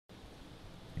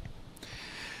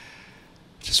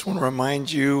Just want to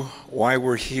remind you why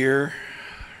we're here.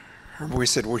 Remember, we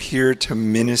said we're here to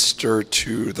minister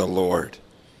to the Lord.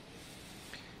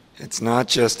 It's not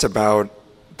just about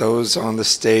those on the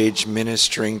stage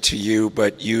ministering to you,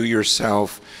 but you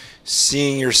yourself,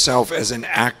 seeing yourself as an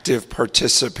active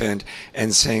participant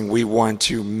and saying, we want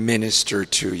to minister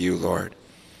to you, Lord.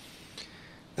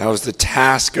 That was the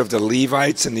task of the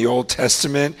Levites in the Old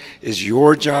Testament. Is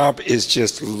your job is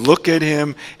just look at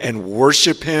him and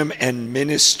worship him and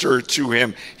minister to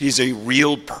him. He's a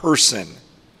real person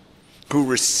who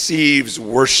receives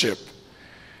worship,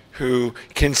 who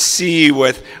can see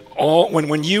with all,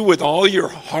 when you with all your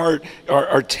heart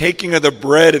are taking of the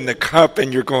bread and the cup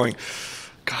and you're going,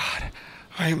 God,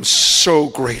 I am so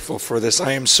grateful for this.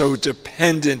 I am so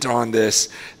dependent on this.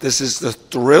 This is the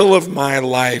thrill of my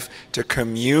life to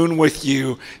commune with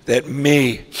you, that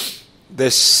me,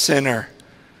 this sinner,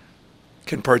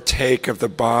 can partake of the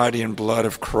body and blood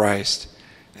of Christ,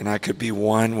 and I could be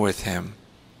one with him.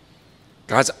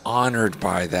 God's honored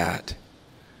by that.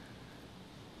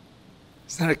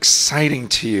 Isn't that exciting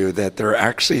to you that there are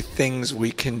actually things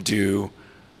we can do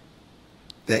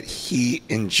that he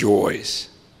enjoys,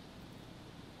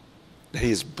 that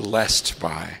he is blessed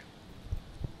by?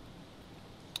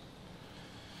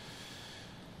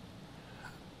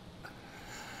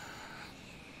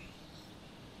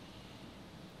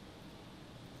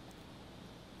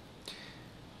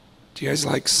 Do you guys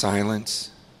like silence?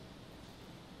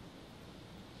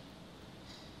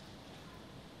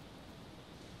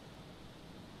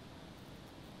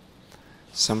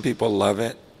 Some people love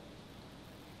it.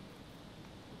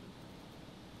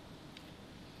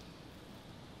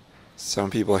 Some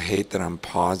people hate that I'm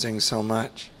pausing so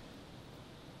much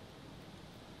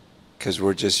because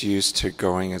we're just used to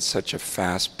going at such a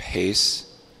fast pace.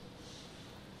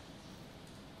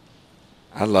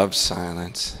 I love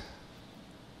silence.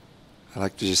 I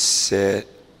like to just sit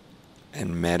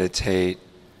and meditate.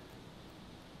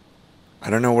 I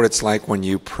don't know what it's like when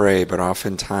you pray, but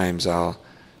oftentimes I'll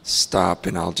stop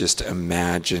and I'll just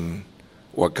imagine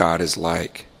what God is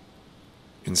like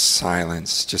in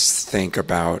silence. Just think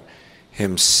about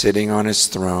him sitting on his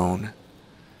throne.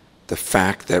 The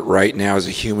fact that right now as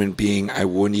a human being I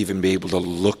wouldn't even be able to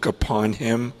look upon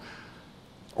him,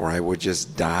 or I would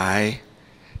just die.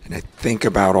 And I think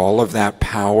about all of that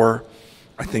power.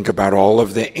 I think about all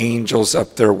of the angels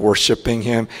up there worshiping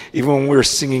him. Even when we were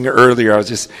singing earlier, I was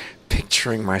just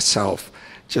picturing myself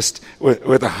just with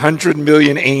 100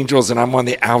 million angels, and I'm on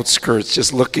the outskirts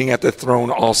just looking at the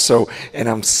throne also, and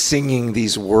I'm singing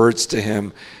these words to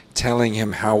him, telling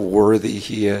him how worthy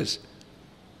he is.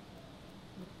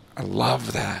 I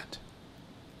love that.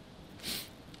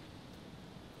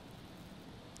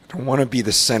 I don't want to be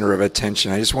the center of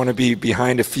attention. I just want to be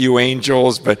behind a few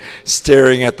angels, but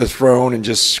staring at the throne and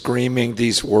just screaming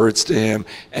these words to him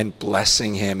and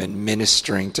blessing him and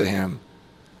ministering to him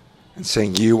and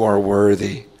saying, you are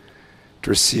worthy to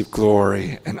receive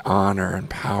glory and honor and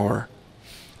power.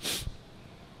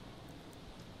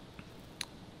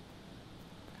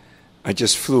 I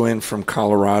just flew in from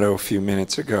Colorado a few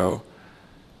minutes ago.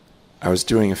 I was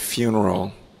doing a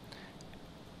funeral,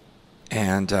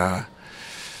 and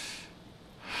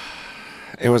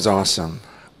it was awesome.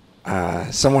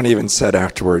 Someone even said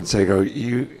afterwards, they go,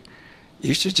 you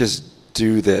should just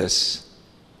do this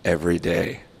every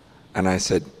day. And I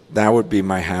said, that would be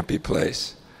my happy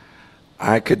place.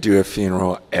 I could do a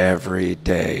funeral every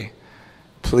day.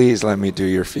 Please let me do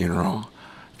your funeral.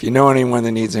 If you know anyone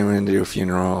that needs anyone to do a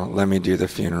funeral, let me do the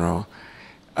funeral.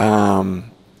 I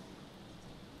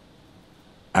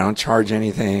don't charge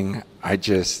anything. I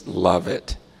just love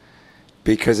it,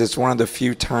 because it's one of the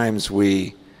few times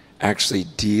we actually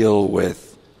deal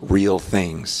with real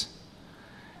things,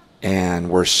 and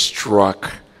we're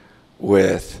struck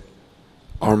with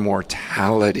our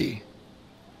mortality.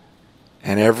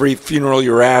 And every funeral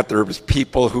you're at, there's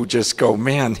people who just go,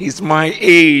 man, he's my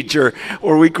age, or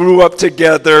we grew up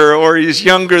together, or he's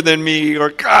younger than me, or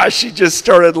gosh, he just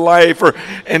started life,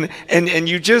 and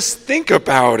you just think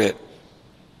about it.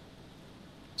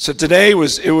 So today it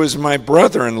was my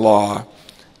brother-in-law,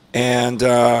 and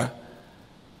it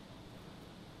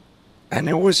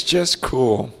was just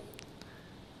cool.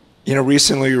 You know,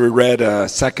 recently we read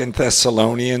 2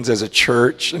 Thessalonians as a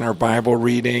church in our Bible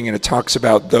reading, and it talks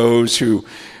about those who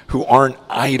aren't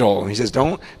idle. And he says,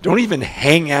 don't even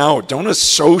hang out, don't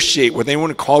associate with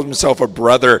anyone who calls himself a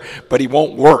brother, but he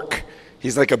won't work.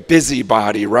 He's like a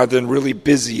busybody rather than really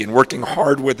busy and working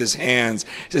hard with his hands.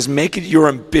 He says, make it your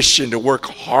ambition to work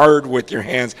hard with your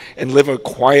hands and live a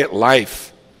quiet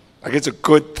life. Like, it's a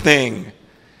good thing.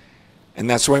 And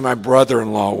that's the way my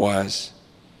brother-in-law was.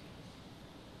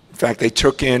 In fact, they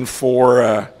took in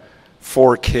four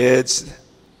kids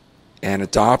and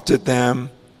adopted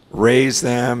them, raised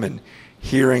them, and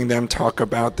hearing them talk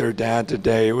about their dad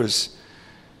today, it was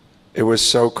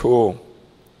so cool.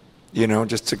 You know,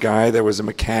 just a guy that was a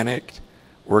mechanic,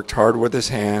 worked hard with his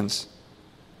hands,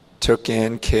 took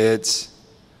in kids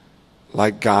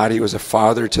like God. He was a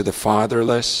father to the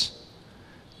fatherless.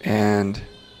 And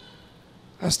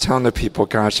I was telling the people,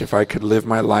 gosh, if I could live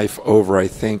my life over, I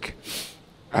think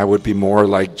I would be more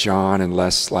like John and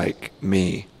less like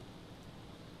me.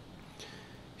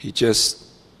 He just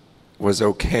was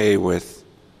okay with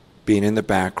being in the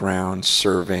background,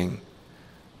 serving,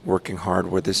 working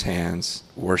hard with his hands,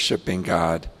 worshiping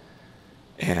God,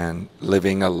 and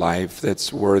living a life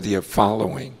that's worthy of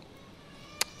following.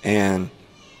 And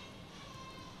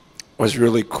what's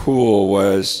really cool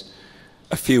was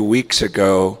a few weeks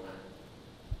ago,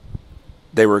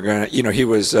 they were going to, you know, he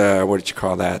was, what did you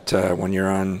call that, when you're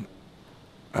on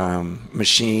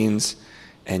machines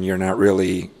and you're not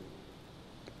really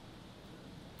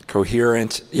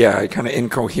coherent, kind of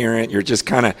incoherent, you're just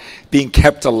kind of being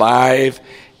kept alive,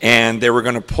 and they were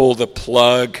going to pull the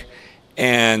plug,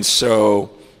 and so,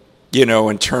 you know,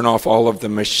 and turn off all of the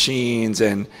machines,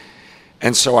 and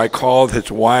so I called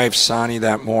his wife, Sonny,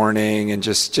 that morning, and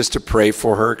just to pray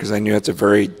for her, because I knew it's a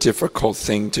very difficult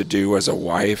thing to do as a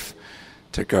wife,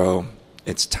 to go,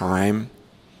 it's time.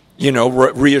 You know,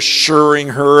 reassuring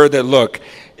her that, look,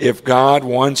 if God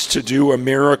wants to do a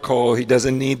miracle, he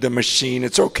doesn't need the machine.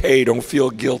 It's okay. Don't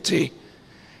feel guilty.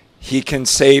 He can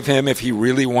save him if he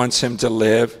really wants him to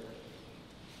live.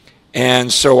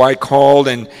 And so I called,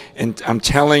 and I'm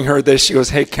telling her this. She goes,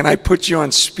 hey, can I put you on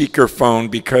speakerphone,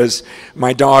 because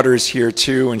my daughter's here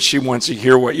too, and she wants to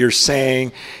hear what you're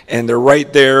saying. And they're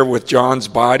right there with John's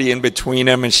body in between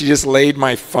them, and she just laid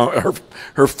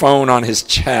her phone on his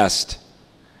chest.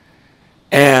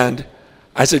 And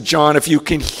I said, John, if you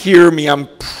can hear me, I'm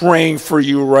praying for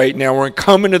you right now. We're going to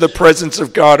come into the presence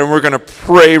of God, and we're going to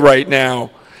pray right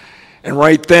now. And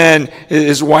right then,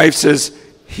 his wife says,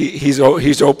 he's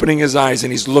opening his eyes,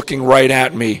 and he's looking right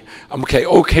at me. I'm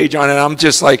okay, John. And I'm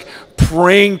just like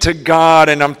praying to God,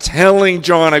 and I'm telling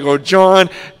John, I go, John,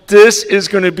 this is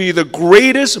going to be the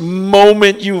greatest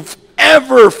moment you've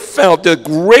ever felt, the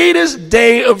greatest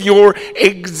day of your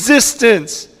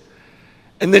existence.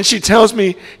 And then she tells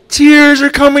me, tears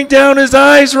are coming down his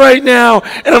eyes right now.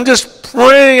 And I'm just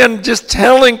praying and just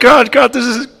telling God, this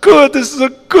is good. This is a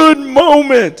good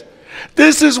moment.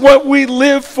 This is what we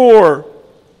live for.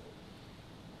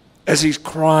 As he's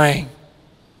crying.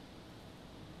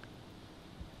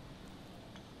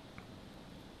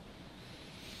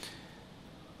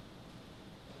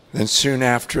 Then soon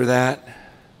after that,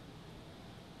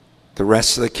 the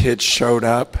rest of the kids showed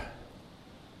up.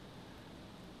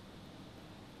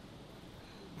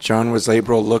 John was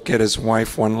able to look at his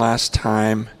wife one last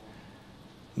time.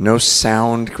 No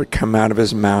sound could come out of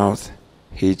his mouth.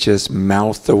 He just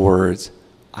mouthed the words,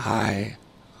 I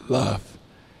love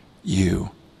you.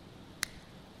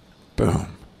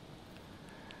 Boom.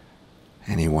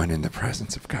 And he went in the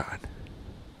presence of God.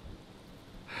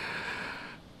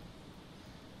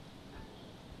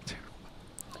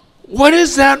 What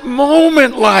is that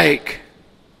moment like?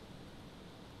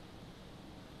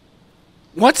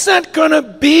 What's that going to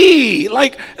be?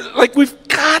 Like we've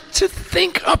got to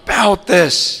think about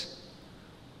this.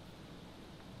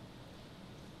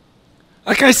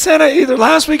 Like I said, either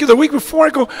last week or the week before, I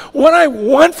go, what I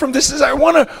want from this is I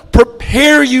want to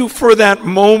prepare you for that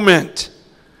moment.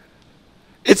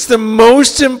 It's the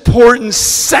most important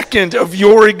second of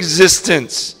your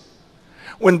existence.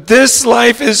 When this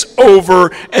life is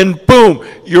over and boom,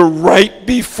 you're right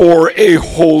before a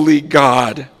holy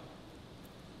God.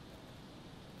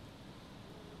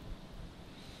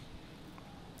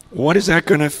 What is that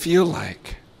going to feel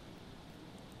like?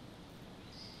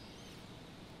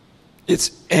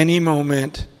 It's any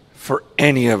moment for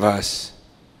any of us.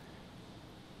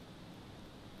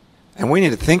 And we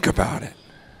need to think about it.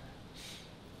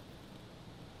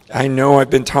 I know I've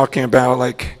been talking about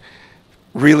like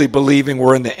really believing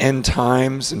we're in the end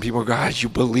times, and people go, gosh, you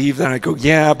believe that? I go,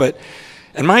 yeah, but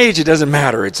at my age it doesn't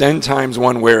matter. It's end times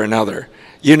one way or another.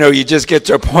 You know, you just get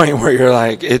to a point where you're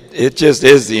like, it just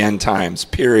is the end times,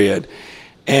 period.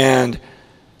 And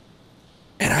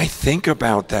I think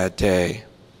about that day.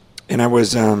 And I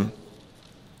wasn't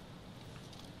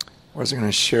going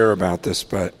to share about this,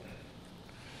 but,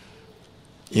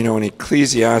 you know, in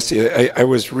Ecclesiastes, I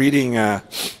was reading,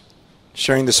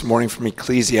 sharing this morning from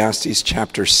Ecclesiastes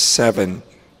chapter 7,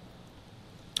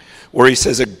 where he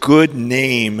says, a good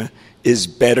name is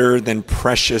better than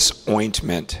precious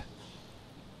ointment.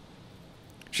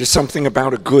 Which Just something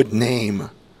about a good name.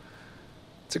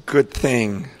 It's a good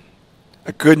thing.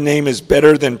 A good name is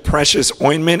better than precious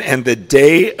ointment, and the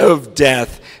day of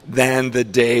death than the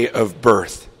day of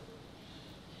birth.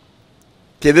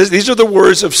 Okay, these are the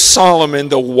words of Solomon,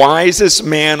 the wisest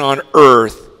man on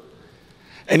earth.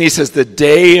 And he says the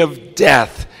day of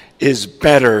death is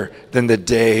better than the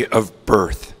day of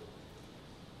birth.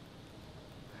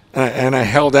 And I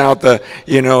held out the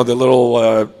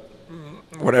little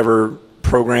whatever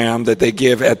program that they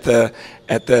give at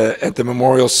the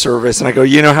memorial service, and I go,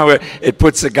 you know how it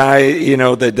puts the guy,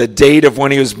 the date of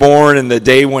when he was born and the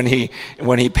day when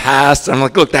he passed. I'm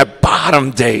like, look, that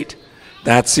bottom date,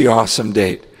 that's the awesome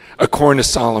date, according to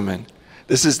Solomon.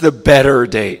 This is the better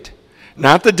date,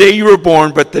 not the day you were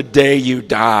born, but the day you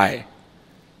die.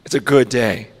 It's a good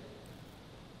day.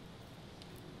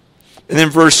 And then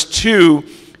verse 2.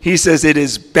 He says, it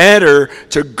is better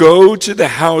to go to the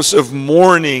house of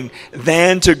mourning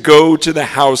than to go to the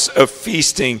house of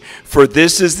feasting. For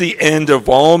this is the end of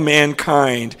all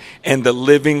mankind, and the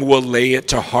living will lay it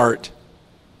to heart.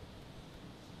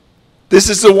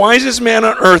 This is the wisest man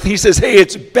on earth. He says, hey,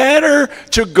 it's better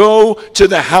to go to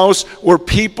the house where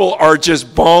people are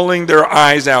just bawling their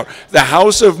eyes out. The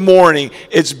house of mourning.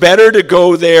 It's better to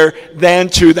go there than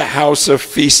to the house of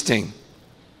feasting.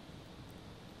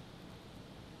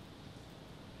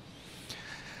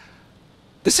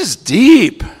 This is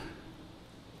deep.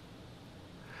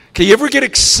 Okay, you ever get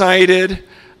excited?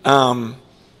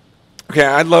 Okay,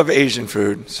 I love Asian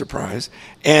food, surprise.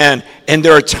 And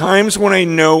there are times when I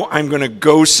know I'm going to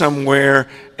go somewhere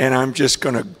and I'm just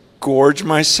going to gorge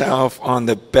myself on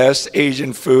the best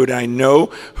Asian food. I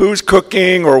know who's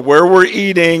cooking or where we're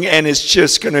eating, and it's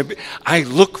just going to be, I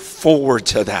look forward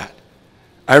to that.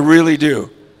 I really do.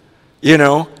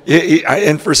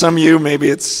 And for some of you, maybe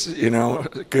it's,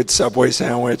 a good Subway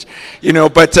sandwich,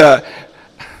 but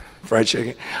fried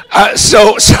chicken.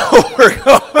 So we're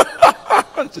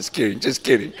going, just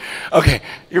kidding. Okay,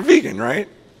 you're vegan, right?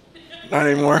 Not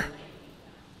anymore?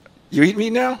 You eat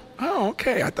meat now? Oh,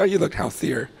 okay. I thought you looked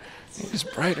healthier. You're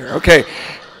just brighter. Okay,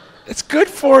 it's good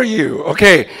for you.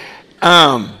 Okay,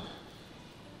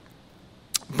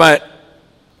 but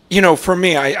for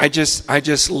me, I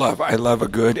love a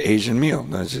good Asian meal.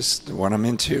 That's just what I'm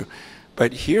into.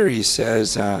 But here he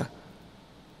says,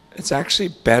 it's actually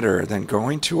better than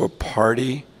going to a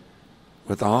party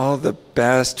with all the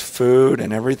best food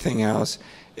and everything else.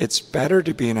 It's better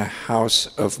to be in a house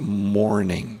of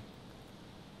mourning.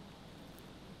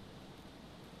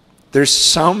 There's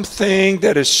something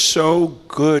that is so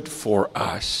good for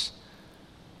us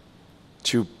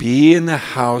to be in the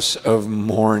house of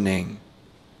mourning.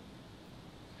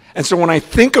 And so when I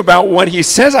think about what he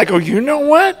says, I go, you know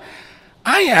what?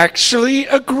 I actually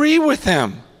agree with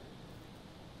him.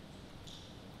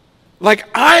 Like,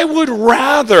 I would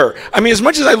rather, as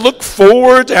much as I look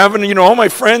forward to having, all my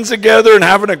friends together and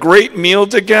having a great meal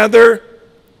together,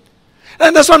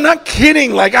 and that's why I'm not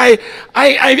kidding. Like,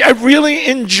 I really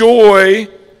enjoy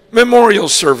memorial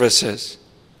services.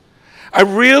 I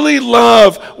really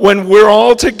love when we're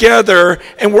all together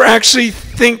and we're actually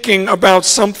thinking about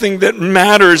something that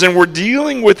matters and we're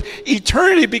dealing with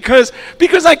eternity because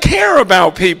I care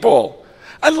about people.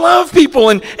 I love people,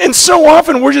 and so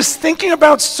often we're just thinking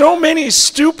about so many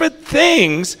stupid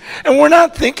things, and we're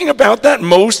not thinking about that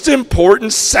most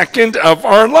important second of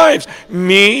our lives,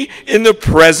 me in the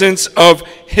presence of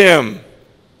him.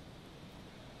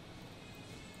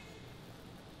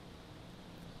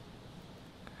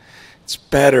 It's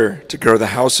better to go to the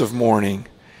house of mourning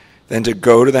than to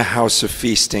go to the house of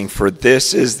feasting, for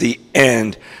this is the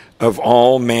end of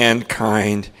all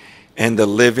mankind, and the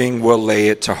living will lay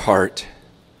it to heart.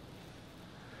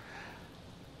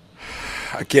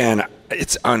 Again,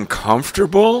 it's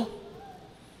uncomfortable,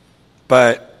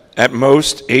 but at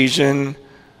most Asian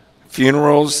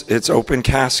funerals, it's open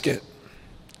casket.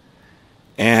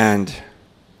 And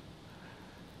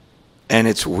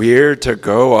it's weird to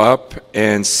go up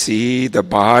and see the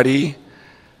body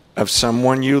of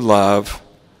someone you love,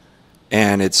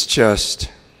 and it's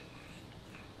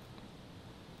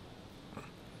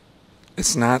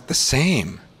not the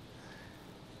same.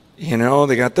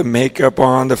 They got the makeup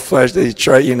on, the flesh. They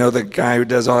try, the guy who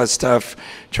does all that stuff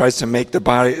tries to make the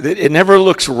body. It never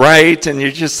looks right, and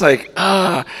you're just like,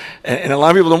 ah. And a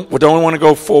lot of people don't want to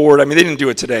go forward. They didn't do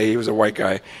it today. He was a white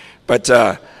guy. But,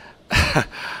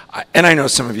 and I know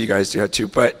some of you guys do that too,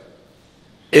 but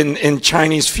in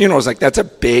Chinese funerals, like, that's a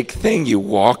big thing. You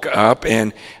walk up,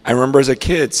 and I remember as a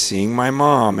kid seeing my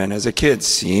mom, and as a kid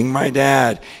seeing my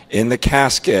dad in the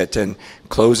casket and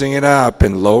closing it up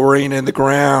and lowering it in the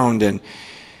ground, and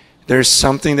There's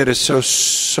something that is so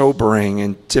sobering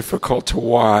and difficult to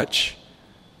watch.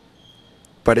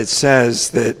 But it says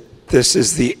that this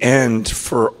is the end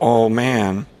for all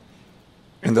man,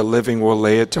 and the living will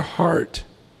lay it to heart.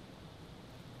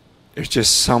 There's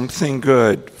just something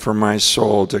good for my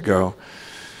soul to go,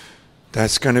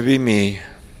 that's going to be me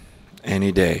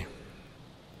any day.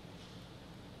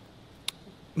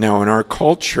 Now, in our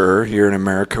culture here in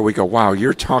America, we go, wow,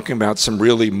 you're talking about some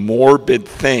really morbid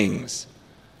things.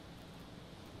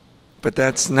 But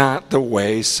that's not the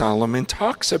way Solomon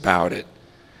talks about it.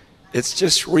 It's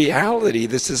just reality.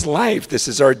 This is life. This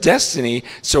is our destiny.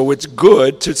 So it's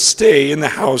good to stay in the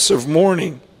house of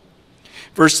mourning.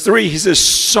 Verse 3, he says,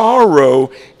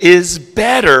 sorrow is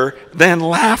better than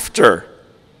laughter.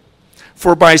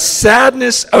 For by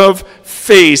sadness of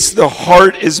face the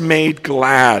heart is made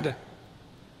glad.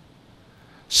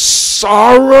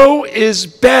 Sorrow is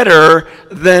better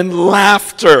than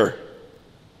laughter.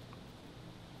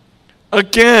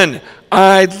 Again,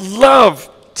 I love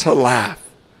to laugh.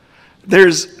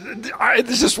 This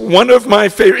is one of my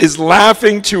favorite, is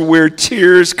laughing to where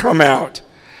tears come out.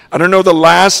 I don't know the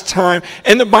last time,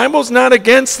 and the Bible's not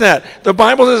against that. The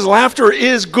Bible says laughter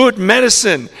is good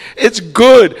medicine. It's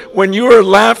good when you are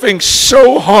laughing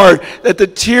so hard that the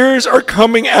tears are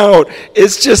coming out.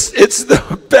 It's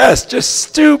the best, just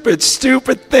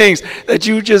stupid things that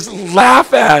you just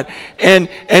laugh at. And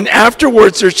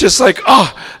afterwards, there's just like,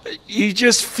 you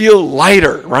just feel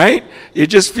lighter, right? You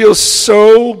just feel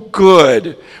so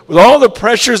good. With all the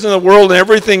pressures in the world and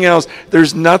everything else,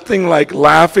 there's nothing like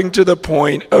laughing to the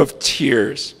point of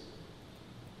tears.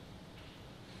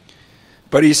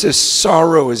 But he says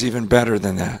sorrow is even better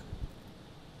than that.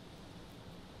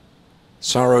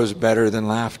 Sorrow is better than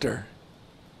laughter.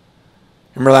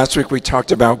 Remember last week we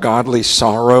talked about godly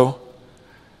sorrow?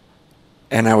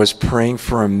 And I was praying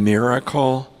for a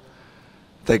miracle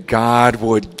that God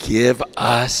would give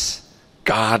us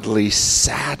godly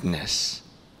sadness.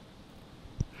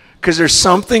 Because there's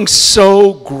something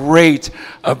so great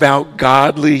about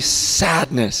godly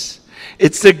sadness.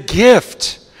 It's a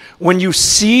gift. When you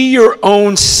see your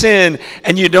own sin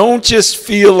and you don't just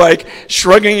feel like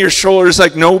shrugging your shoulders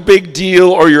like no big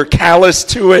deal or you're callous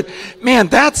to it, man,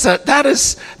 that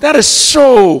is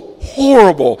so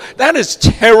horrible. That is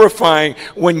terrifying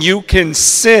when you can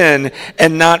sin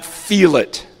and not feel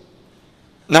it,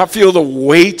 not feel the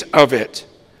weight of it.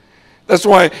 That's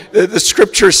why the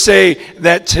scriptures say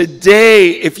that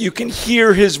today, if you can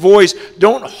hear his voice,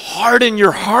 don't harden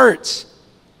your hearts.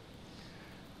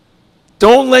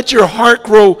 Don't let your heart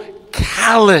grow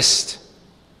calloused.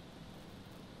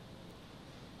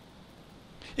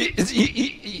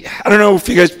 I don't know if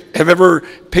you guys have ever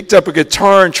picked up a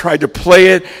guitar and tried to play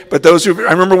it, but I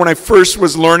remember when I first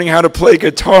was learning how to play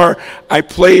guitar, I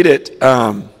played it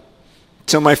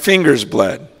till my fingers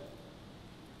bled.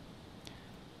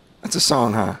 That's a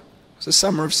song, huh? It was the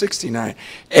summer of '69.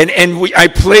 And I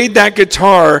played that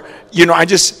guitar, I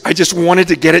just wanted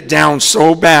to get it down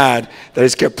so bad that I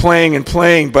just kept playing and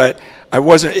playing, but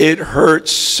it hurt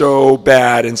so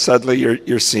bad, and suddenly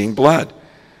you're seeing blood.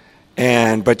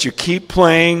 But you keep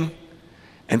playing,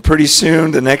 and pretty soon,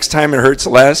 the next time it hurts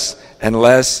less and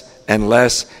less and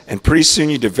less, and pretty soon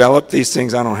you develop these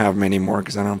things. I don't have them anymore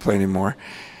because I don't play anymore.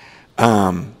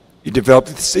 You develop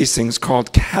these things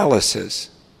called calluses,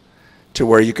 to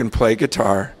where you can play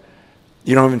guitar.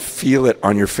 You don't even feel it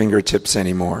on your fingertips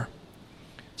anymore.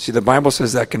 See, the Bible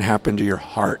says that can happen to your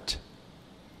heart.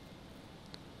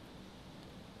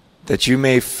 That you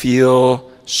may feel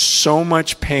so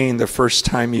much pain the first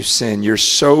time you sin. You're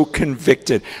so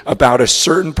convicted about a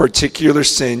certain particular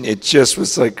sin. It just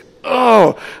was like,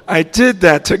 oh, I did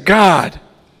that to God.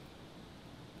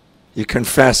 You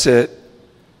confess it.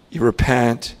 You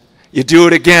repent. You do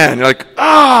it again. You're like,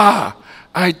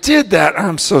 I did that.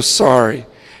 I'm so sorry.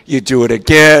 You do it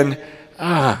again.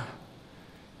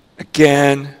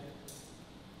 Again.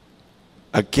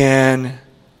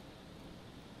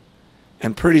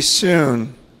 And pretty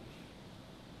soon,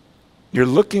 you're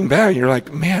looking back and you're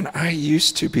like, man, I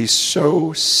used to be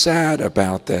so sad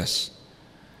about this.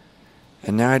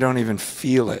 And now I don't even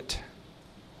feel it.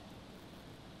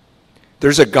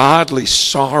 There's a godly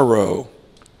sorrow.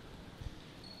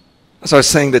 As I was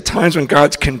saying, the times when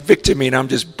God's convicted me and I'm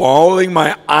just bawling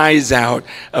my eyes out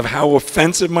of how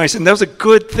offensive my sin, that was a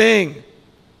good thing.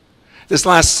 This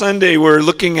last Sunday, we're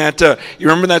looking at, you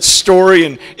remember that story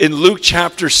in Luke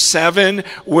chapter 7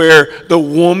 where the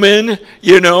woman,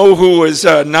 who was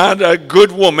not a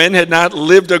good woman, had not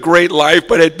lived a great life,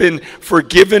 but had been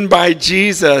forgiven by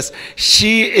Jesus.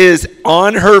 She is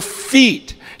on her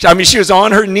feet. She was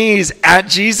on her knees at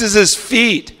Jesus'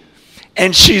 feet,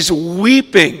 and she's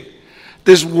weeping.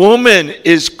 This woman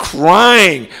is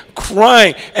crying,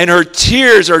 and her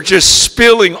tears are just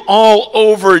spilling all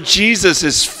over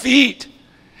Jesus' feet.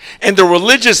 And the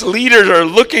religious leaders are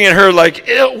looking at her like,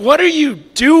 what are you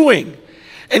doing?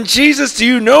 And Jesus, do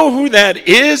you know who that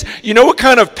is? You know what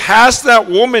kind of past that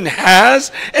woman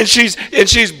has? And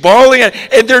she's bawling,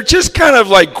 and they're just kind of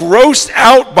like grossed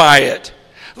out by it.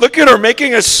 Look at her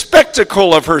making a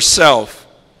spectacle of herself.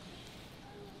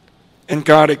 And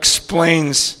God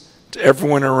explains to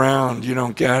everyone around, you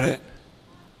don't get it.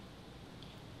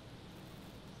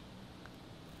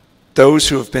 Those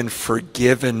who have been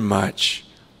forgiven much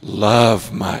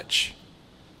love much.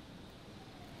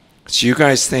 So you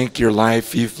guys think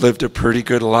you've lived a pretty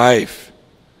good life.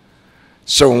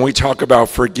 So when we talk about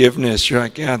forgiveness, you're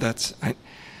like, yeah,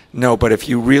 no, but if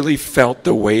you really felt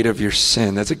the weight of your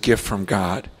sin, that's a gift from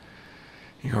God.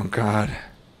 You're going, God,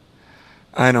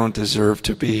 I don't deserve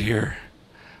to be here.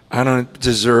 I don't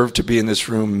deserve to be in this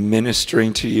room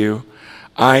ministering to you.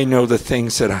 I know the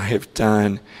things that I have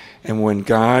done. And when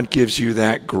God gives you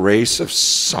that grace of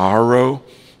sorrow,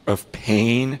 of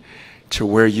pain, to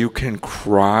where you can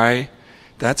cry,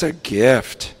 that's a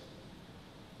gift.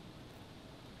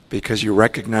 Because you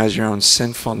recognize your own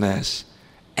sinfulness.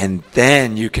 And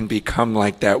then you can become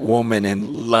like that woman and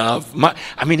love.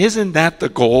 Isn't that the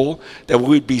goal? That we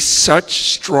would be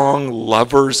such strong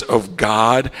lovers of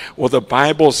God? Well, the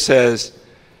Bible says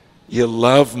you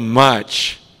love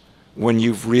much when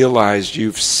you've realized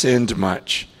you've sinned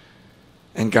much.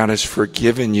 And God has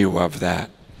forgiven you of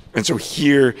that. And so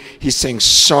here he's saying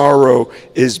sorrow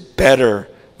is better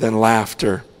than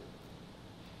laughter.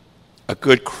 A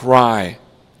good cry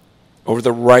over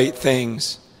the right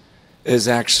things is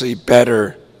actually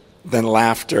better than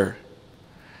laughter.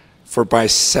 For by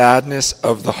sadness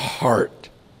of the heart,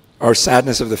 or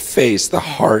sadness of the face, the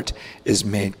heart is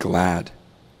made glad.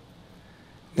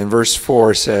 Then verse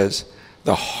 4 says,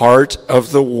 the heart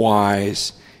of the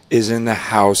wise is in the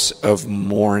house of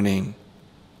mourning,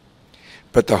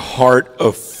 but the heart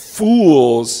of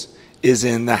fools is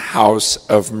in the house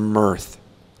of mirth.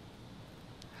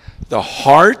 The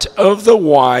heart of the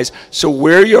wise, so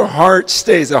where your heart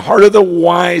stays, the heart of the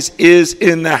wise is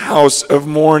in the house of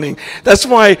mourning. That's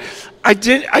why I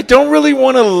don't really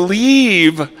want to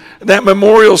leave that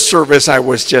memorial service I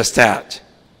was just at.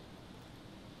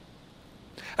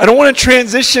 I don't want to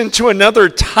transition to another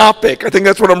topic. I think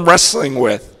that's what I'm wrestling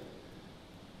with.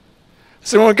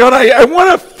 So, oh God, I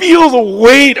want to feel the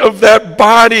weight of that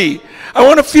body. I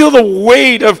want to feel the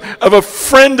weight of a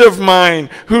friend of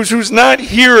mine who's not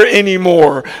here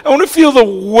anymore. I want to feel the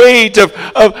weight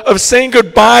of saying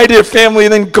goodbye to your family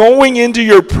and then going into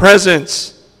your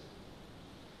presence.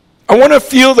 I want to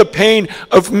feel the pain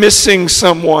of missing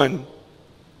someone.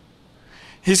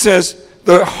 He says,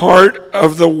 the heart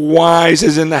of the wise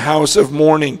is in the house of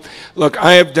mourning. Look,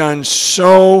 I have done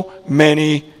so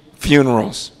many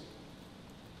funerals.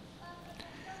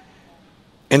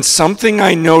 And something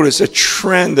I noticed, a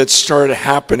trend that started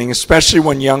happening, especially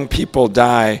when young people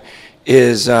die,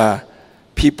 is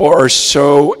people are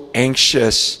so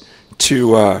anxious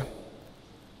to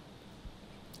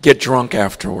get drunk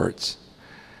afterwards.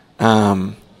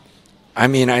 I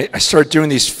started doing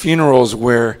these funerals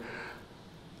where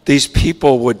these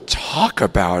people would talk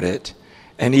about it.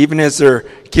 And even as they're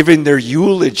giving their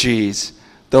eulogies,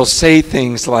 they'll say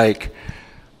things like,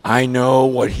 I know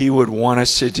what he would want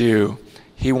us to do.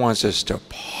 He wants us to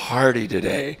party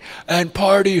today and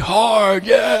party hard,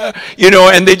 yeah.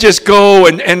 And they just go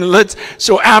and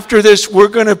so after this, we're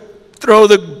going to throw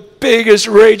the biggest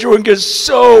rage. We're going to get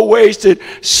so wasted,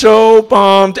 so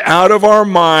bombed out of our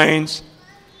minds.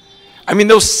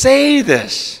 They'll say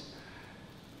this,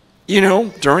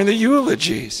 during the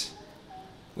eulogies.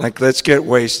 Like, let's get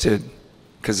wasted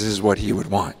because this is what he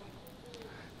would want.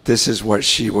 This is what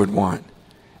she would want.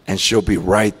 And she'll be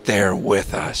right there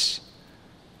with us.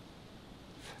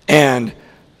 And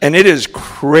it is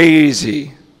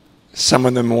crazy, some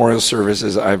of the memorial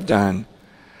services I've done,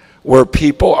 where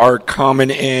people are coming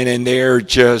in and they're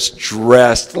just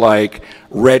dressed like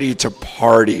ready to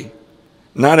party.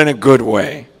 Not in a good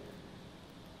way.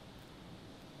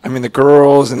 The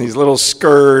girls and these little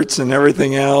skirts and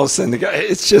everything else, and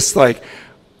it's just like,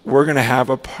 we're going to have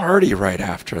a party right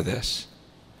after this.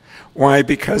 Why?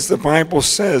 Because the Bible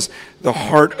says the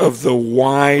heart of the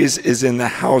wise is in the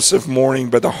house of mourning,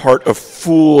 but the heart of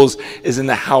fools is in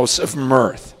the house of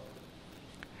mirth.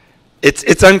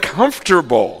 It's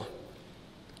uncomfortable.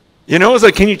 It's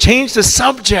like, can you change the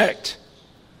subject?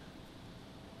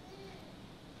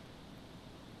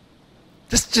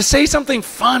 Just say something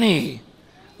funny.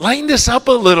 Lighten this up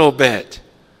a little bit.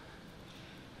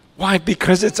 Why?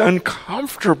 Because it's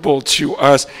uncomfortable to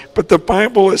us. But the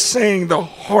Bible is saying the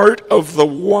heart of the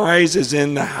wise is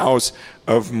in the house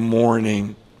of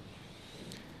mourning,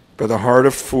 but the heart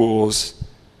of fools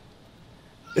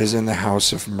is in the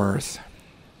house of mirth.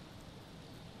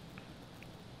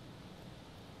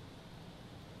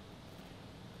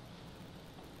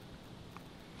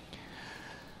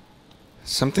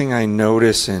 Something I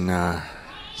notice in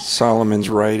Solomon's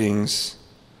writings,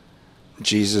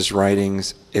 Jesus'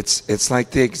 writings, it's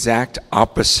like the exact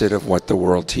opposite of what the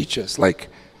world teaches, like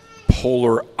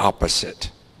polar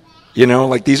opposite. You know,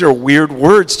 like these are weird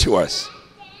words to us.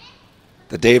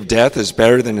 The day of death is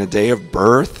better than the day of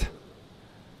birth.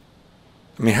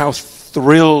 I mean, how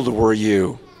thrilled were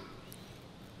you,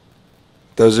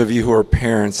 those of you who are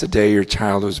parents, the day your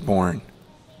child was born?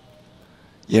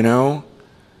 You know,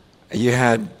 you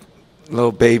had a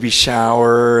little baby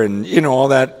shower and, you know, all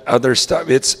that other stuff.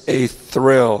 It's a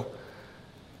thrill.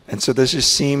 And so this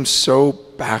just seems so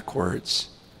backwards.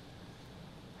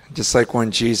 Just like when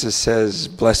Jesus says,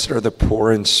 blessed are the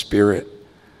poor in spirit.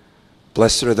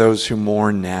 Blessed are those who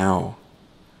mourn now.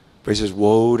 But he says,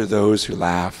 woe to those who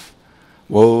laugh.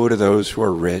 Woe to those who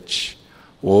are rich.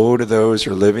 Woe to those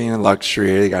who are living in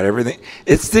luxury. They got everything.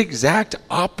 It's the exact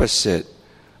opposite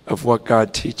of what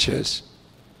God teaches,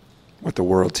 what the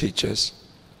world teaches.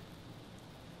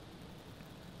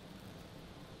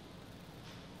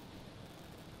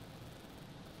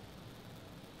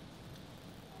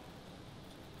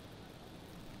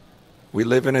 We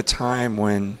live in a time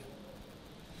when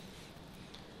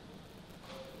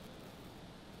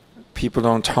people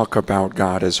don't talk about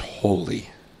God as holy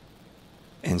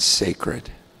and sacred.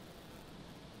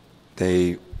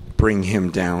 They bring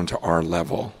him down to our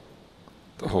level.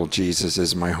 The whole Jesus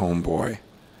is my homeboy.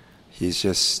 He's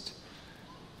just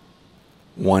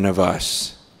one of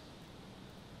us.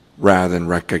 Rather than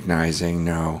recognizing,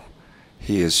 no,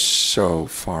 he is so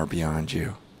far beyond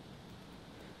you.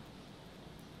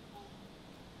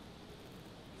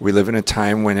 We live in a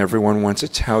time when everyone wants to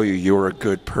tell you you're a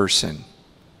good person.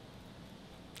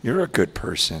 You're a good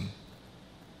person.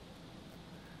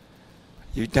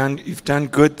 You've done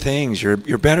good things. You're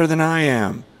better than I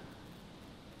am.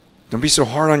 Don't be so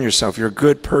hard on yourself. You're a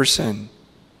good person.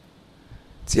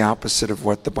 It's the opposite of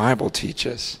what the Bible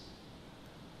teaches.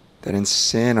 That in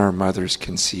sin our mothers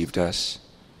conceived us.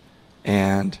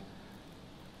 And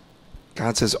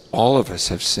God says all of us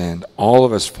have sinned. All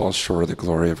of us fall short of the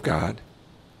glory of God.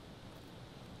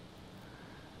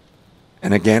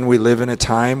 And again, we live in a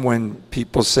time when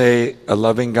people say a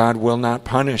loving God will not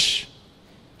punish.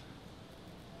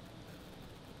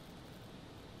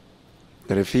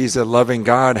 That if he's a loving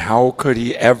God, how could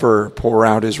he ever pour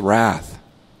out his wrath?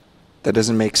 That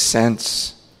doesn't make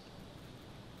sense.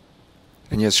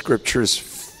 And yet Scripture is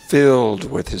filled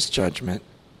with his judgment.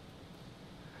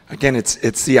 Again,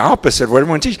 it's the opposite of what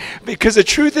everyone teaches. Because the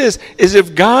truth is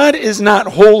if God is not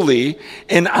holy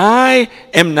and I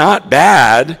am not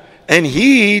bad, and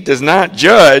he does not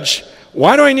judge,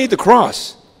 why do I need the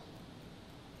cross?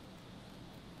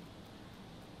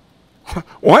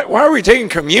 Why are we taking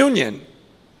communion?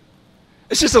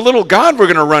 It's just a little God we're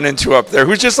going to run into up there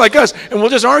who's just like us, and we'll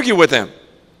just argue with him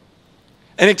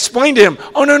and explain to him,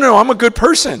 oh, no, I'm a good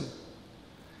person.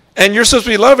 And you're supposed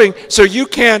to be loving, so you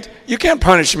can't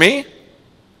punish me.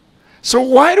 So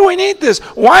why do I need this?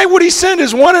 Why would he send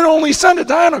his one and only son to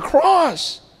die on a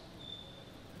cross?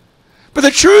 But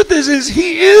the truth is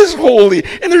he is holy,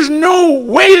 and there's no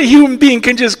way a human being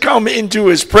can just come into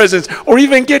his presence or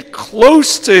even get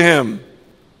close to him.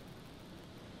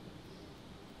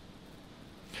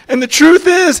 And the truth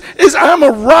is I'm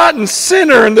a rotten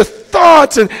sinner, and the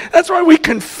thoughts, and that's why we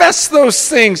confess those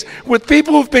things with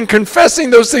people who've been confessing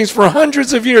those things for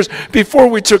hundreds of years before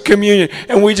we took communion,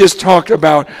 and we just talked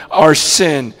about our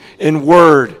sin in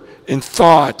word, in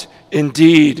thought, in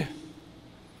deed.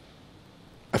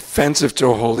 Offensive to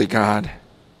a holy God,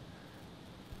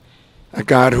 a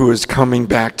God who is coming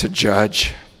back to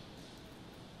judge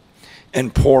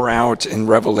and pour out. In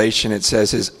Revelation it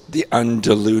says is the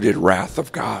undiluted wrath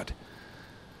of God,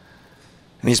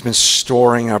 and he's been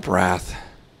storing up wrath.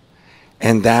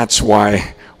 And that's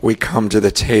why we come to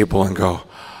the table and go,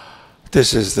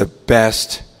 this is the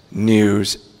best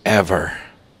news ever,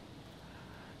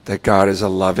 that God is a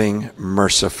loving,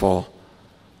 merciful,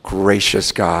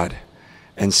 gracious God,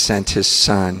 and sent his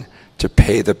son to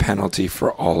pay the penalty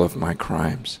for all of my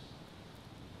crimes.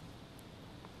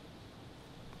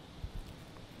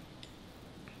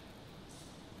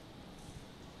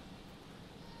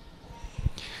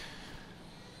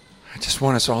 I just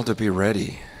want us all to be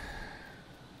ready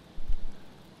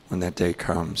when that day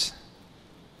comes.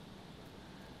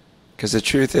 Because the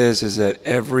truth is that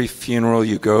every funeral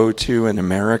you go to in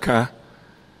America,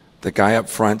 the guy up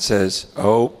front says,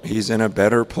 oh, he's in a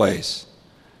better place.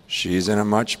 She's in a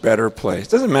much better place.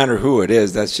 Doesn't matter who it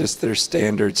is, that's just their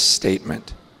standard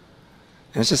statement.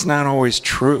 And it's just not always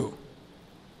true.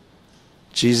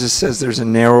 Jesus says there's a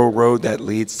narrow road that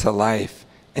leads to life,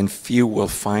 and few will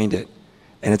find it.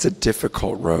 And it's a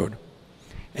difficult road.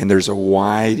 And there's a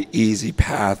wide, easy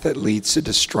path that leads to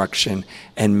destruction,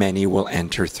 and many will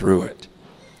enter through it.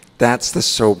 That's the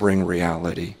sobering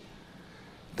reality.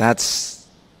 That's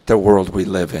the world we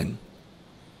live in.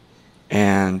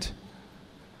 And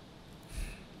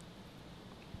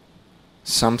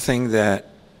something that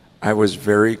I was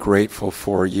very grateful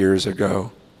for years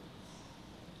ago,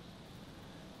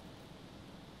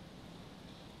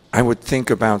 I would think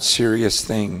about serious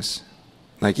things.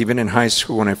 Like even in high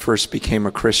school when I first became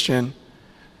a Christian,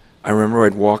 I remember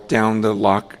I'd walk down the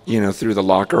through the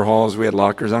locker halls. We had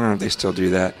lockers. I don't know if they still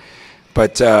do that.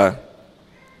 But I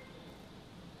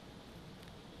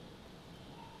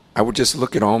would just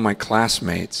look at all my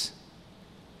classmates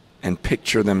and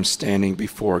picture them standing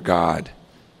before God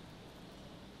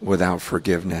without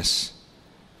forgiveness.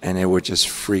 And it would just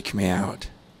freak me out.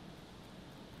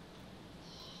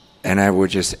 And I would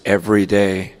just every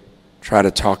day try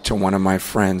to talk to one of my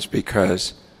friends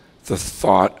because the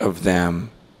thought of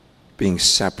them being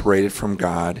separated from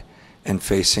God and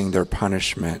facing their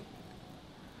punishment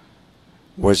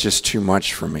was just too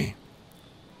much for me.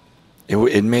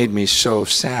 It made me so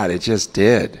sad. It just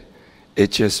did.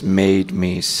 It just made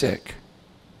me sick.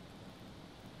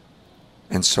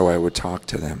 And so I would talk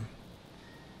to them.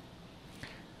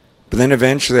 But then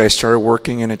eventually I started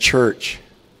working in a church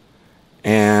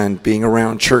and being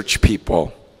around church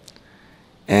people.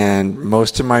 And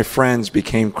most of my friends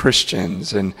became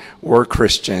Christians and were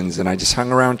Christians. And I just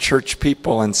hung around church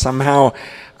people. And somehow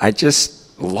I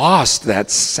just lost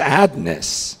that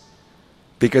sadness.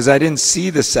 Because I didn't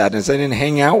see the sadness. I didn't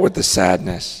hang out with the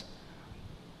sadness.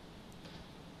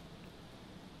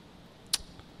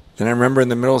 Then I remember in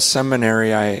the middle of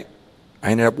seminary, I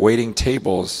ended up waiting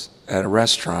tables at a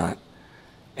restaurant.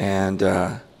 And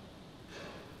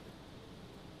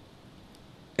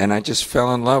I just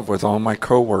fell in love with all my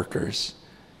coworkers.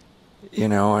 You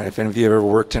know, if any of you ever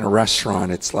worked in a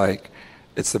restaurant, it's like,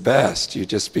 it's the best. You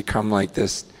just become like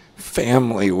this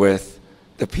family with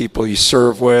the people you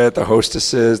serve with, the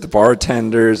hostesses, the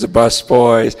bartenders, the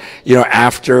busboys. You know,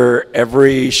 after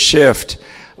every shift,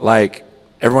 like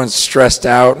everyone's stressed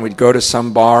out and we'd go to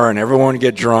some bar and everyone would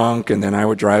get drunk and then I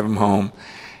would drive them home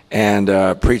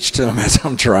and preach to them as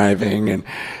I'm driving. And,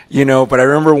 you know, but I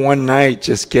remember one night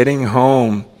just getting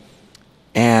home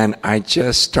and I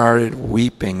just started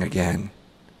weeping again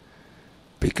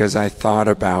because I thought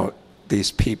about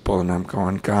these people and I'm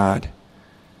going, God,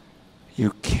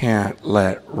 you can't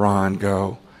let Ron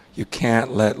go. You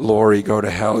can't let Lori go to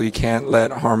hell. You can't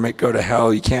let Harmit go to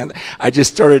hell. You can't. I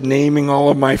just started naming all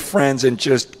of my friends and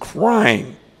just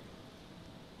crying.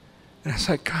 And I was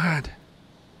like, God.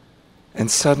 And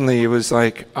suddenly it was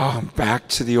like, oh, I'm back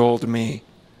to the old me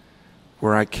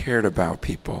where I cared about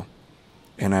people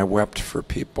and I wept for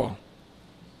people.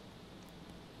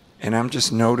 And I'm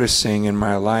just noticing in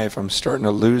my life, I'm starting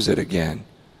to lose it again.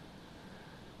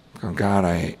 I'm going, God,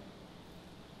 I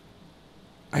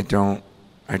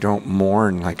don't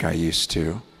mourn like I used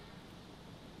to.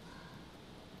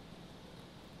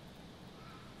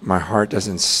 My heart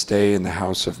doesn't stay in the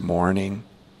house of mourning.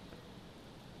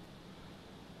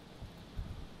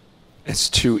 It's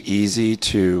too easy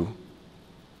to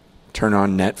turn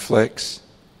on Netflix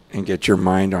and get your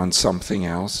mind on something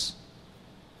else.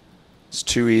 It's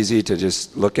too easy to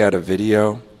just look at a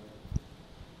video.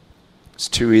 It's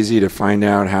too easy to find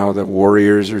out how the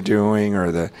Warriors are doing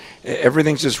or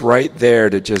everything's just right there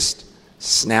to just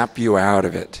snap you out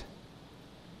of it.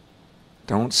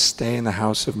 Don't stay in the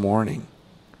house of mourning.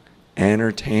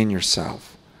 Entertain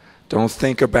yourself. Don't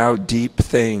think about deep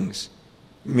things,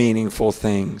 meaningful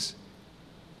things.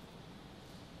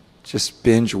 Just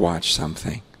binge watch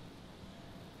something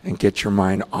and get your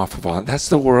mind off of all that. That's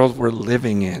the world we're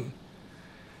living in.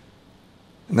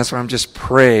 And that's why I'm just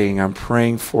praying. I'm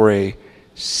praying for a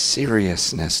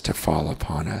seriousness to fall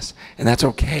upon us. And that's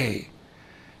okay.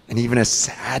 And even a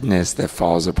sadness that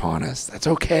falls upon us. That's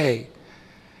okay.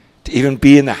 To even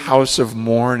be in the house of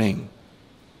mourning.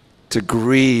 To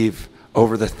grieve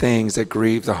over the things that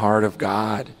grieve the heart of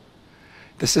God.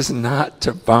 This is not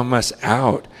to bum us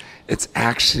out. It's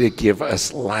actually to give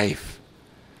us life.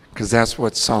 Because that's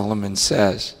what Solomon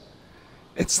says.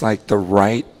 It's like the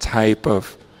right type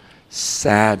of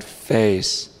sad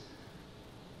face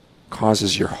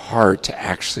causes your heart to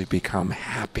actually become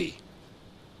happy.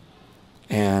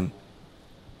 And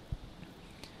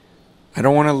I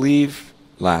don't want to leave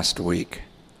last week,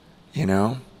 you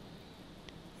know.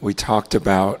 We talked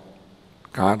about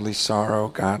godly sorrow,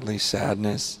 godly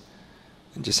sadness,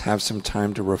 and just have some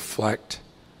time to reflect.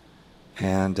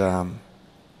 And I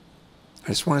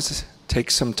just want us to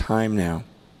take some time now.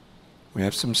 We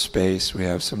have some space, we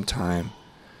have some time.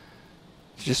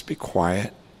 Just be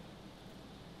quiet.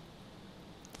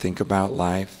 Think about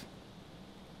life.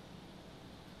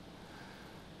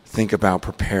 Think about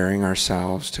preparing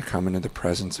ourselves to come into the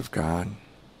presence of God.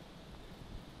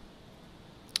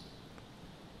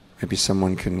 Maybe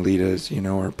someone can lead us,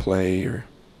 or play or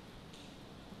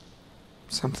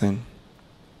something.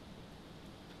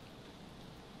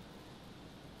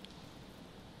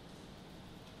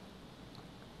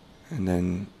 And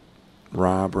then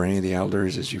Rob or any of the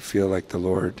elders, as you feel like the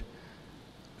Lord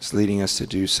is leading us to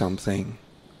do something,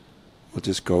 we'll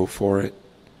just go for it.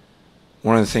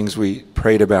 One of the things we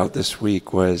prayed about this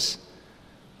week was,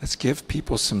 let's give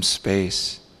people some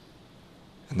space.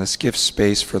 And let's give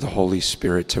space for the Holy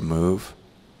Spirit to move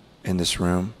in this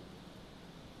room.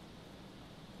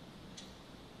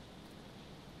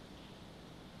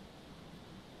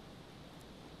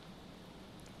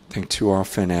 I think too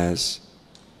often as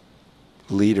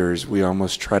leaders, we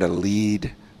almost try to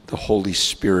lead the Holy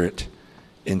Spirit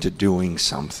into doing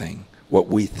something, what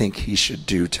we think he should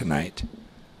do tonight,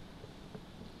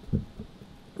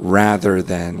 rather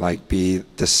than be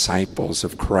disciples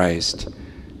of Christ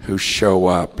who show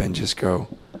up and just go,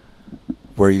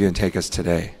 where are you going to take us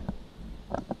today?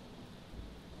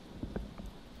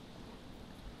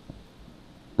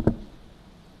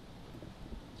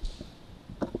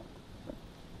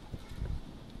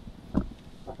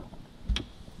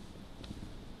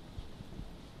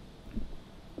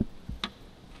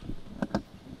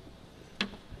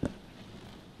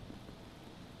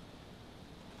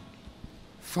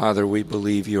 Father, we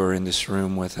believe you are in this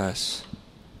room with us.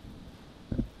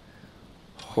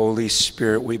 Holy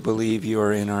Spirit, we believe you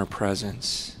are in our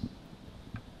presence.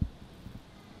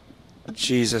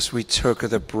 Jesus, we took of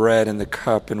the bread and the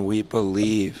cup, and we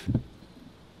believe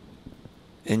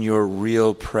in your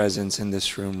real presence in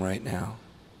this room right now.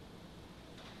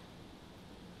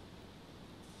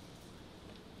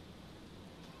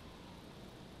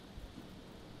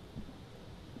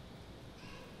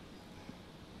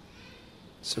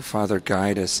 So, Father,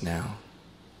 guide us now.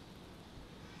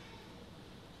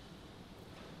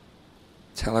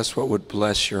 Tell us what would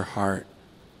bless your heart,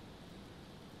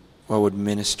 what would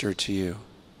minister to you.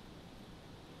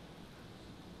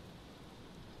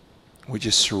 We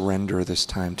just surrender this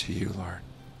time to you, Lord.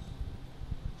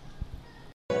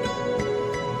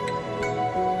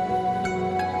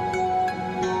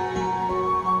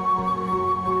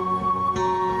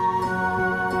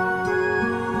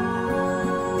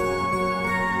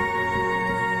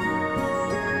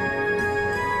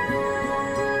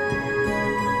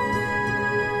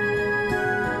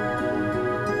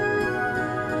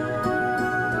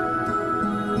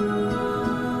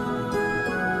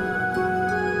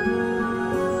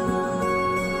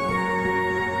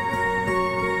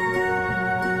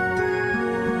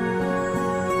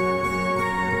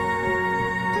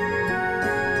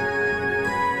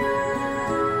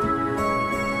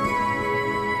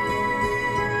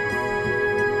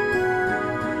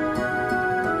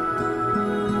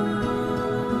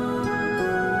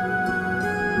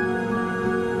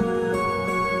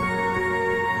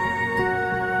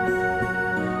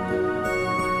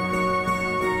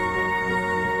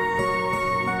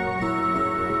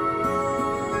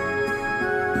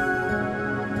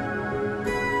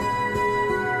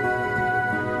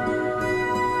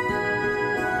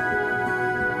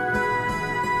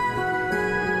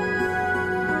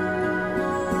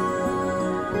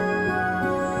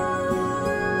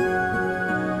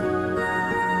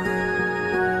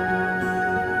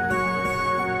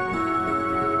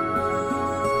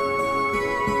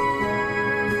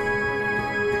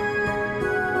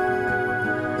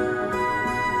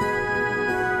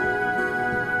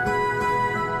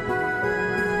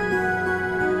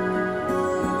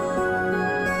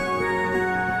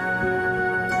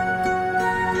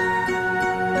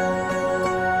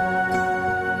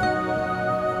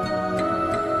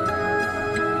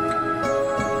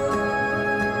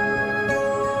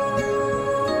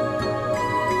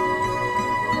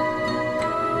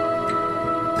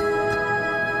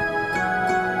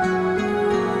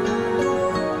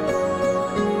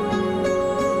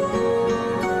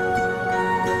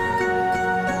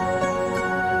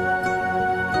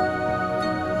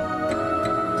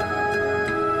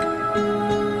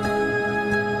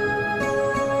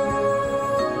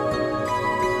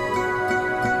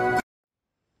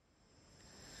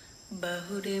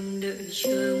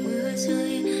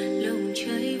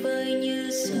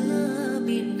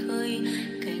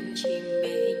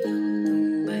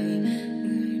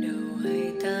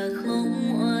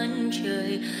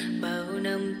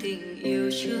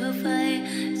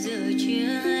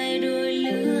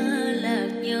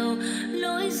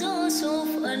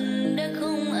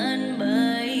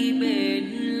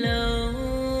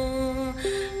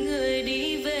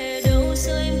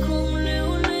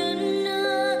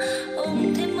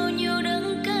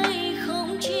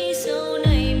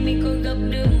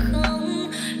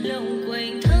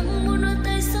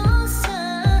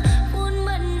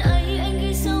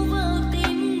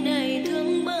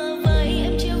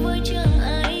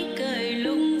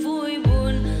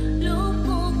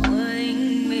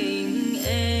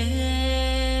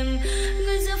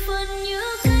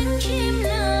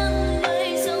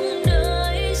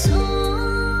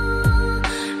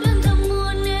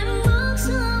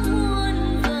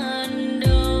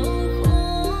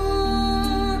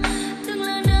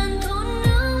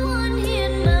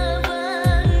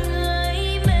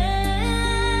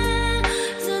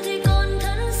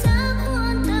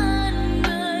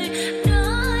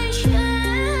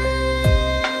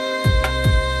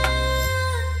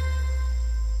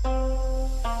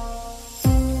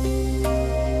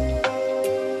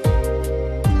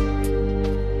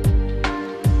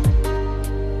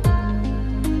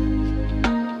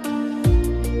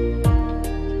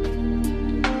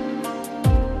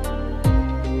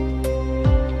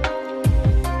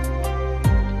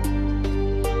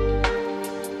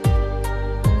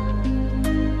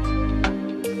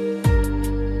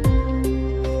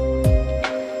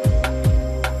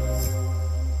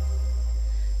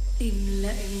 Tìm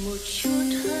lại một chút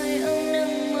hơi